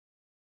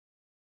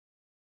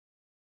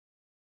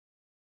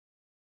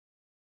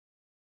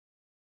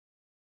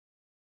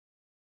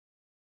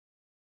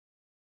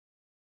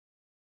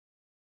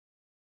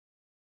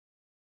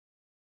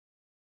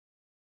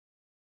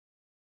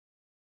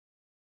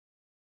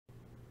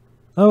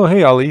Oh,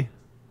 hey, Ali.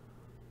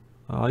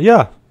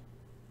 Yeah,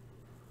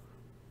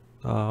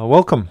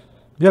 welcome.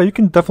 Yeah, you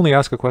can definitely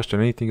ask a question,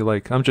 anything you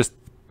like. I'm just,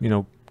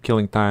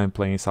 killing time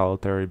playing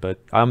solitary, but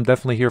I'm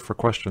definitely here for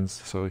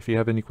questions. So if you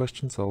have any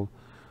questions, I'll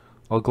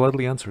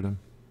gladly answer them.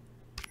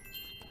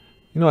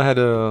 I had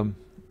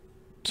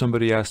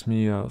somebody asked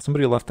me,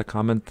 somebody left a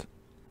comment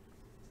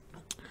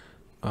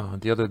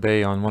the other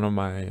day on one of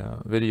my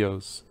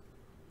videos,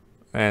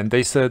 and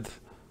they said,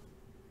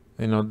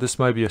 this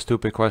might be a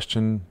stupid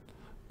question,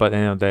 but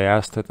they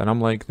asked it, and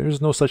I'm like, there's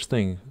no such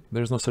thing.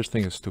 There's no such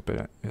thing as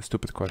a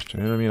stupid question.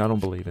 You know what I mean? I don't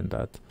believe in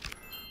that.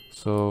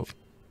 So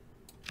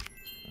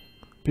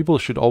people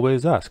should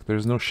always ask.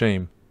 There's no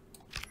shame.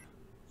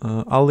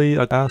 Ali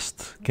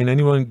asked, can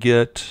anyone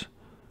get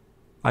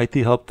IT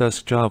help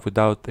desk job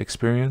without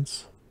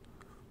experience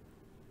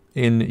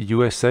in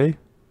USA?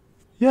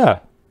 Yeah,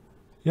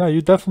 yeah,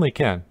 you definitely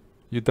can.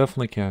 You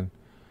definitely can.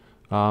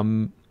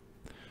 Um,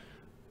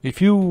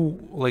 if you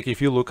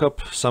look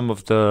up some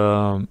of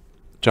the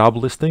job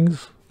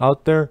listings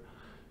out there,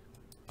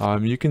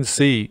 you can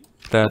see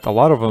that a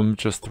lot of them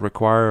just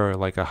require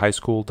like a high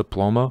school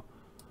diploma,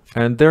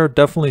 and there are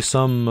definitely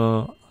some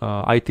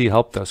IT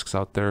help desks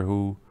out there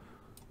who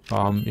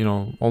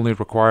only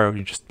require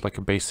just like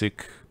a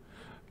basic,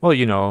 well,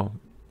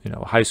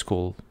 high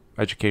school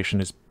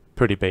education is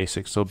pretty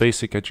basic. So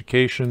basic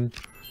education,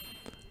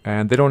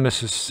 and they don't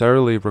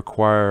necessarily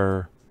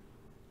require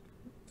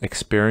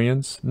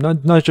experience,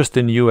 not just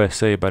in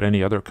USA, but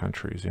any other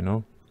countries.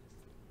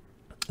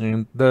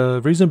 And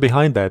the reason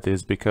behind that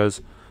is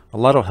because a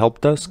lot of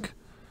help desk,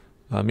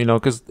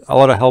 because a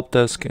lot of help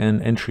desk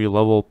and entry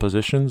level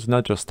positions,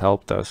 not just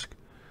help desk,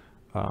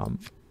 um,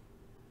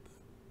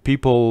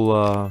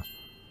 people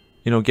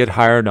get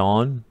hired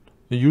on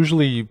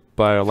usually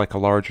by like a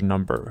large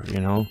number,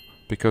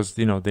 because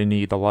they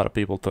need a lot of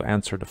people to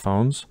answer the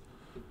phones,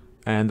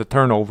 and the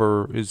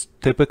turnover is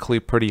typically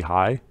pretty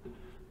high,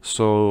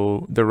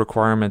 so the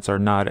requirements are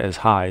not as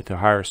high to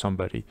hire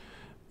somebody.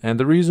 And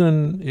the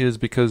reason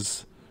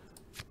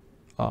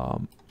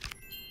um,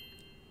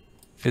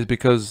 is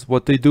because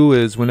what they do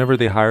is whenever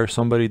they hire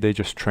somebody, they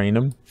just train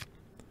them.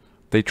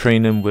 They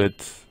train them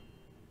with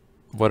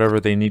whatever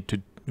they need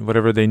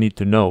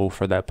to know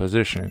for that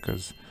position,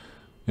 because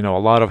a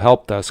lot of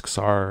help desks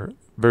are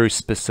very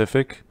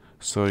specific.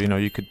 So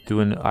you could do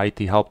an IT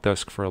help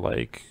desk for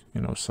like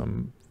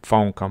some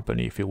phone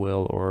company, if you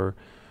will, or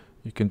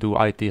you can do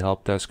IT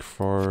help desk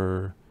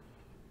for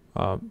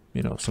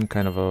some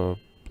kind of a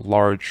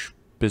large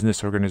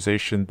business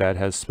organization that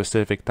has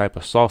specific type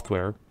of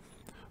software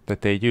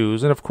that they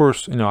use. And of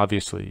course,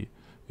 obviously,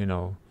 you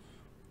know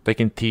they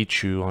can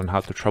teach you on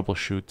how to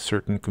troubleshoot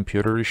certain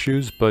computer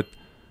issues, but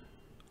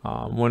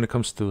when it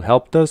comes to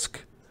help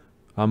desk,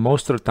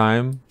 most of the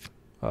time,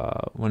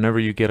 whenever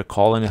you get a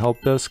call in a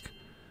help desk,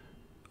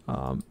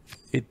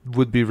 it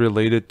would be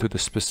related to the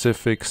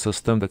specific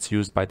system that's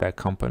used by that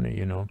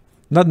company.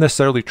 Not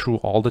necessarily true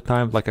all the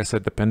time, like I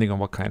said, depending on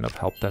what kind of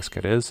help desk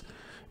it is.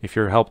 If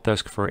you're help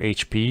desk for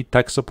HP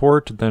tech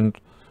support, then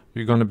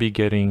you're going to be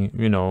getting,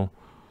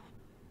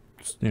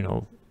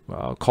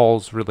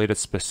 calls related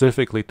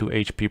specifically to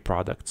HP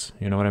products.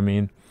 You know what I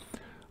mean?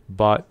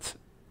 But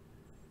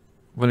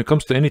when it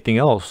comes to anything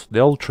else,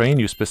 they'll train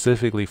you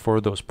specifically for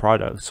those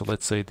products. So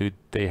let's say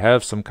they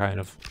have some kind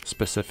of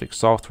specific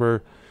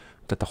software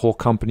that the whole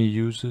company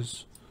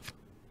uses.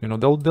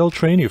 They'll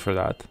train you for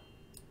that.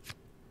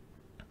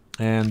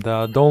 And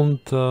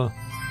don't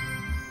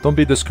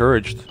be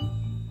discouraged.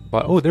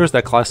 But oh, there's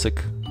that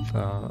classic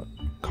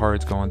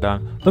cards going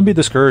down. Don't be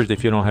discouraged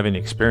if you don't have any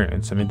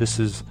experience. I mean, this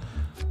is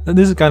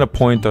kind of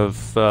point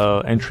of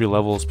entry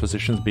levels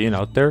positions being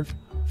out there,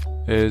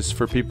 is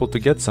for people to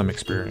get some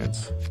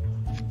experience.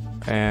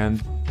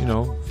 And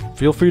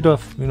feel free to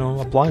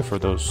apply for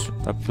those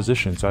type of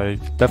positions. I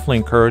definitely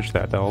encourage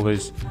that. I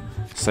always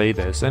say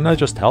this, and not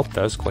just help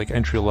desk, like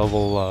entry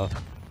level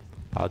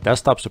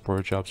desktop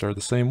support jobs are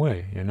the same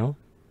way. You know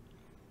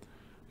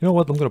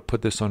what? I'm gonna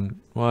put this on.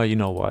 Well, you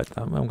know what?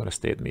 I'm gonna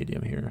stay at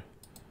medium here.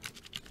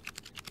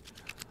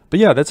 But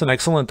yeah, that's an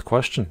excellent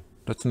question.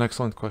 That's an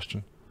excellent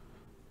question.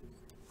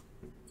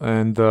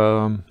 And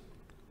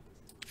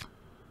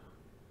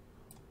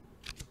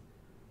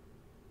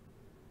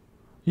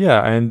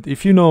yeah, and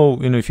if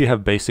if you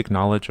have basic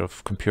knowledge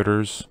of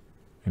computers,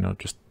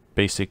 just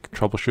basic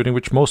troubleshooting,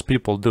 which most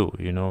people do.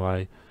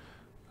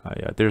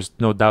 There's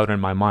no doubt in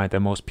my mind that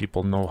most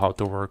people know how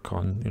to work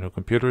on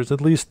computers, at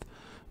least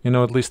they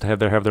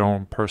have their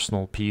own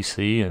personal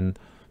PC, and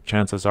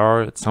chances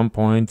are at some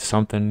point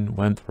something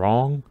went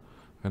wrong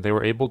and they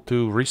were able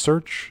to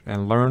research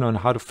and learn on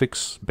how to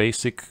fix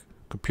basic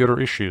computer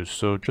issues.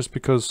 So just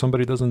because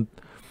somebody doesn't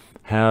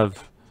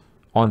have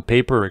on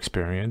paper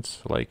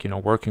experience, like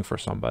working for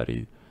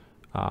somebody,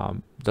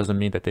 doesn't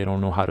mean that they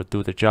don't know how to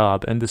do the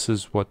job. And this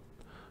is what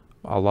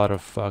a lot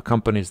of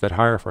companies that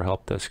hire for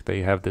help desk,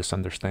 they have this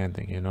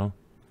understanding.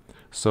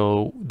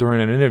 So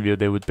during an interview,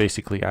 they would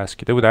basically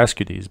ask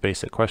you these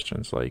basic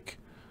questions, like,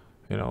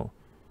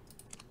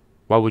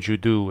 what would you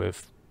do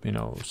if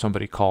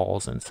somebody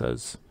calls and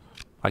says,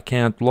 I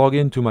can't log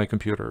into my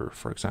computer,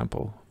 for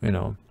example, you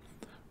know,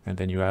 and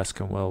then you ask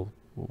them, well,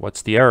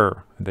 what's the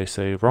error? And they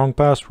say wrong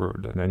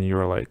password. And then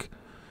you're like,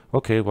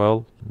 okay,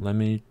 well, let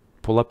me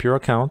pull up your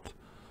account.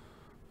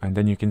 And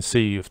then you can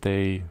see if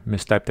they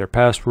mistype their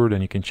password,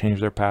 and you can change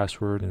their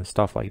password and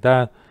stuff like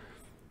that.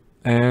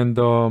 And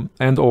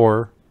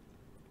or,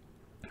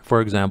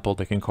 for example,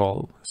 they can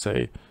call,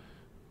 say,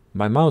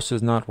 my mouse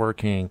is not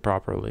working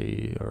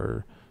properly,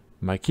 or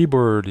my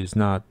keyboard is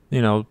not,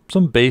 you know,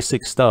 some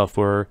basic stuff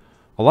where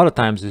a lot of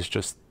times it's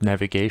just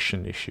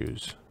navigation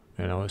issues,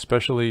 you know,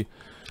 especially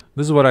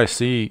this is what I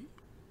see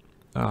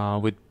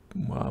with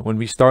when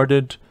we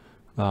started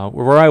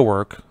where I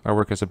work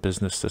as a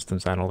business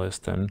systems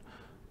analyst. And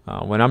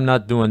when I'm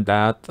not doing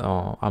that,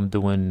 I'm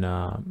doing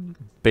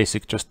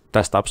basic just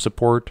desktop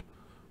support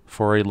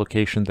for a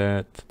location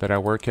that I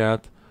work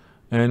at.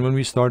 And when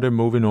we started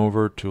moving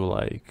over to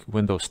like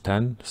Windows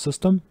 10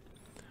 system,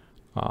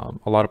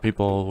 a lot of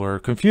people were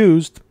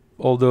confused,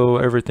 although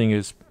everything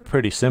is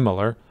pretty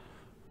similar.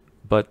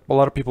 But a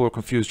lot of people were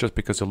confused just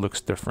because it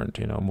looks different,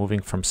 you know, moving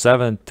from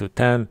 7 to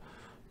 10.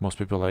 Most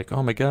people are like,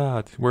 oh my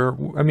God,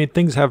 I mean,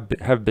 things have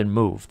been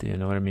moved, you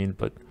know what I mean?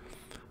 But,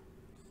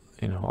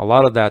 you know, a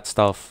lot of that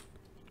stuff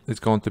is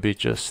going to be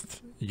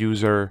just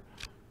user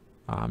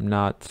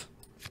not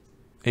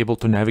able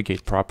to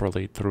navigate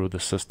properly through the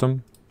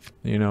system,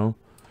 you know,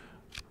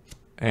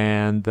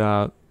 and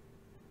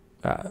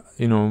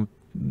you know,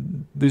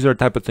 these are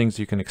type of things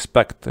you can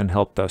expect in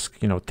help desk,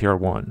 you know, tier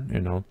 1,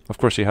 you know. Of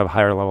course, you have a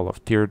higher level of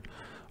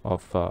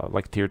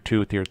like tier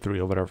 2, tier 3,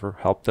 or whatever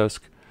help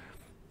desk,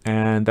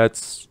 and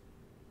that's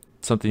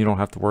something you don't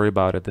have to worry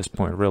about at this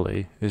point.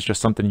 Really, it's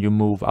just something you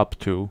move up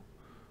to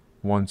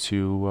once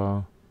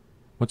you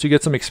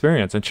get some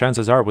experience, and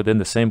chances are within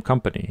the same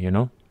company, you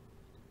know.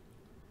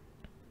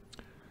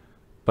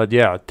 But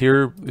yeah,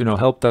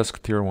 help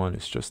desk tier 1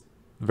 is just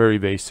very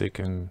basic,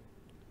 and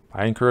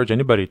I encourage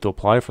anybody to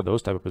apply for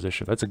those type of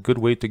positions. That's a good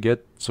way to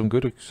get some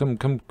good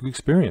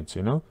experience,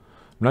 you know,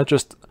 not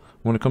just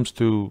when it comes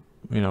to,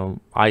 you know,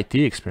 IT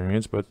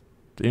experience, but,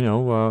 you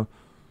know,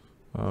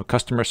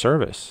 customer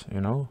service, you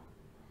know,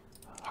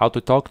 how to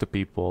talk to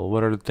people,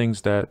 what are the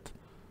things that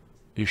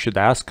you should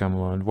ask them,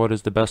 and what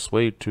is the best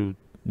way to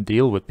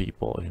deal with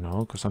people, you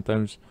know, because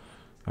sometimes,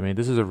 I mean,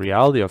 this is a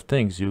reality of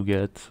things. You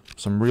get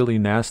some really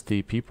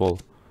nasty people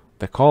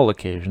that call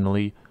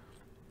occasionally,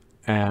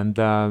 and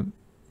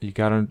you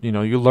gotta, you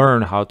know, you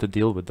learn how to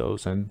deal with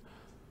those, and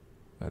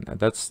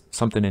that's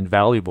something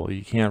invaluable.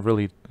 You can't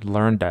really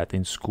learn that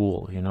in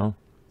school, you know,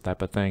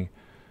 type of thing.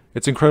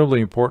 It's incredibly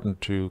important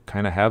to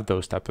kind of have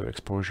those type of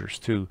exposures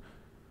too.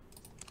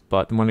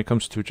 But when it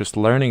comes to just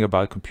learning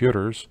about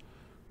computers,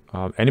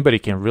 anybody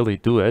can really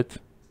do it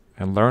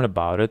and learn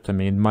about it. I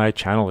mean, my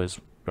channel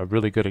is a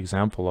really good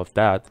example of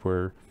that,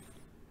 where,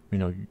 you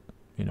know,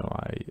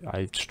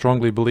 I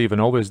strongly believe, and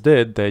always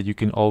did, that you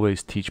can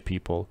always teach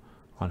people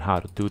on how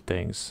to do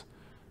things,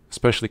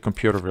 especially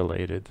computer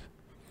related.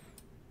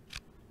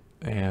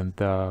 And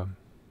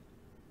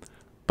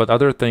but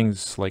other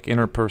things like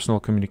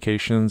interpersonal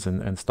communications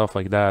and stuff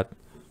like that,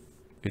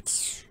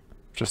 it's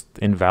just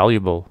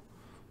invaluable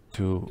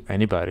to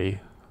anybody.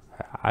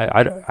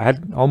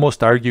 I'd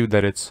almost argue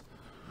that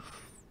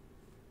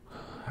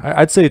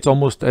I'd say it's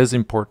almost as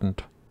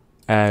important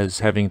as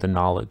having the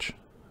knowledge,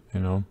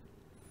 you know.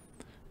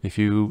 If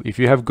you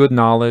have good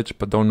knowledge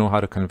but don't know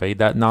how to convey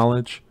that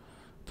knowledge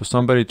to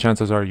somebody,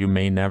 chances are you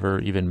may never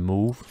even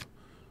move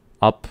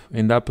up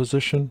in that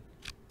position.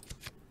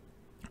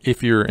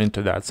 If you're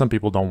into that, some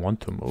people don't want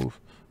to move.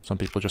 Some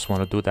people just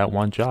want to do that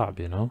one job,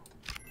 you know.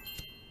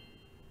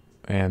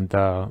 And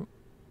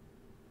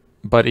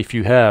but if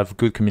you have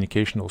good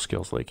communicational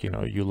skills, like, you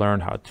know, you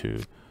learn how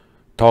to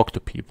talk to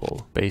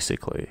people,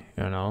 basically,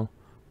 you know,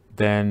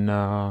 then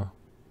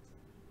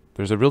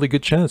there's a really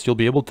good chance you'll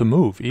be able to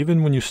move,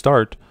 even when you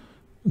start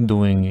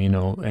doing, you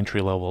know,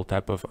 entry-level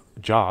type of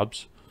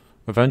jobs.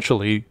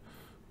 Eventually,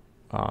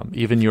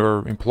 even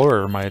your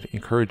employer might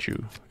encourage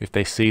you if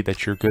they see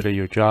that you're good at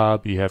your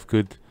job, you have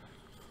good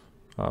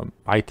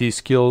IT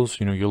skills,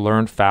 you know, you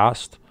learn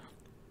fast,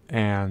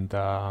 and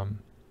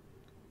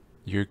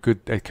you're good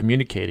at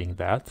communicating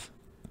that.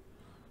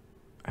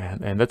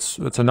 And that's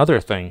another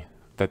thing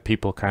that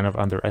people kind of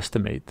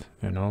underestimate,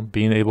 you know,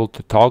 being able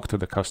to talk to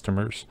the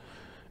customers,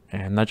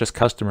 and not just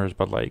customers,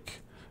 but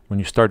like when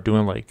you start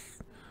doing like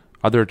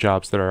other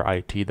jobs that are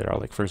IT, that are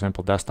like, for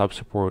example, desktop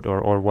support,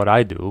 or what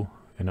I do,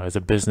 you know, as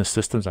a business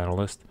systems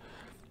analyst,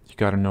 you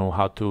got to know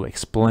how to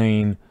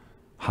explain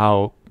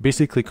how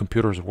basically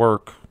computers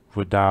work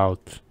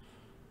without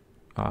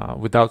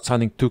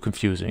sounding too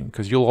confusing,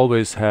 because you'll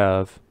always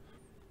have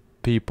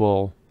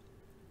people,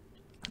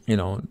 you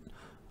know,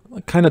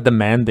 kind of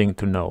demanding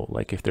to know,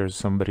 like if there's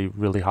somebody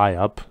really high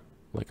up,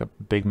 like a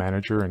big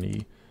manager, and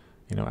he,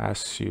 you know,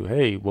 asks you,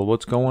 hey, well,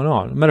 what's going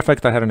on? Matter of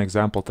fact, I had an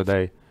example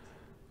today.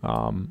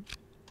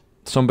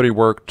 Somebody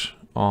worked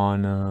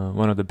on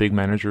one of the big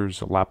manager's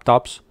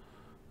laptops,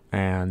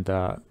 and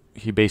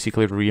he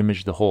basically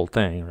reimaged the whole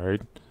thing,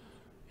 right?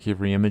 He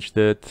reimaged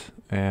it,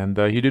 and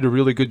he did a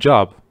really good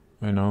job,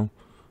 you know.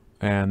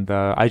 And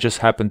I just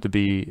happened to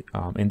be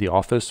in the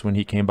office when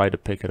he came by to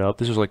pick it up.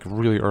 This was like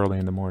really early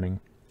in the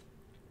morning.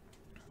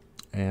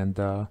 And,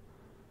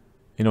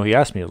 you know, he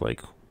asked me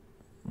like,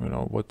 you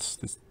know, what's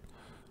this?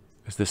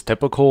 Is this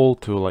typical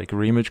to like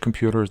reimage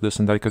computers, this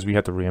and that? Because we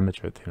had to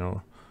reimage it, you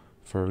know,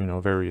 for, you know,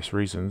 various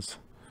reasons.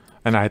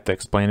 And I had to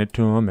explain it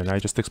to him, and I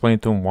just explained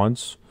it to him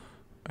once.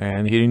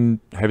 And he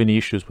didn't have any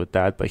issues with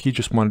that, but he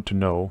just wanted to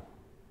know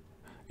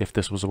if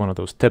this was one of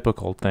those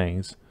typical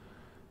things.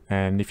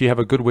 And if you have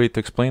a good way to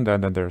explain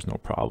that, then there's no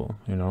problem,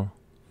 you know.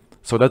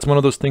 So that's one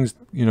of those things,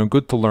 you know,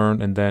 good to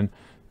learn. And then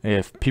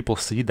if people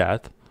see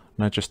that,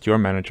 not just your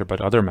manager,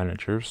 but other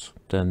managers,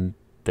 then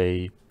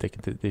they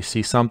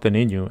see something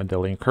in you, and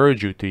they'll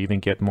encourage you to even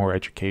get more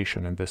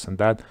education and this and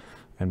that,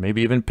 and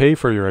maybe even pay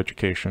for your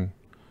education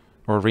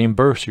or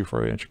reimburse you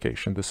for your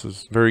education. This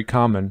is very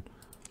common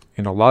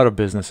in a lot of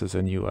businesses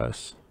in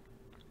US.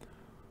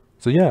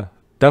 So yeah,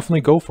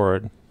 definitely go for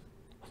it.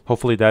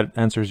 Hopefully that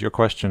answers your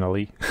question,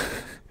 Ali.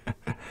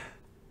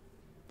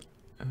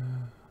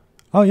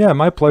 Oh yeah,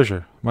 my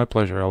pleasure,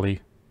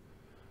 Ali.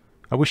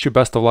 I wish you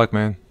best of luck,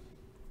 man.